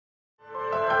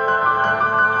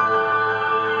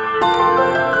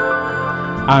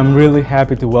I'm really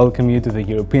happy to welcome you to the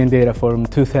European Data Forum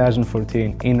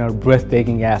 2014 in our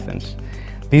breathtaking Athens.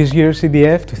 This year's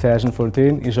EDF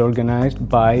 2014 is organized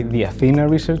by the Athena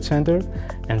Research Center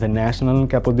and the National and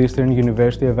Capodistran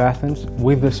University of Athens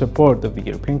with the support of the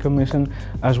European Commission,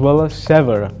 as well as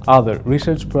several other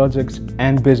research projects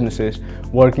and businesses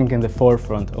working in the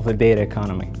forefront of the data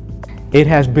economy. It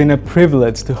has been a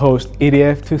privilege to host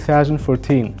EDF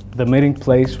 2014, the meeting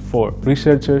place for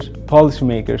researchers,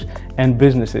 policymakers, and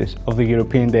businesses of the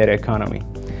European data economy.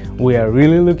 We are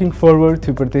really looking forward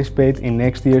to participate in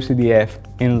next year's EDF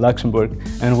in Luxembourg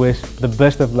and wish the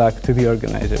best of luck to the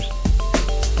organizers.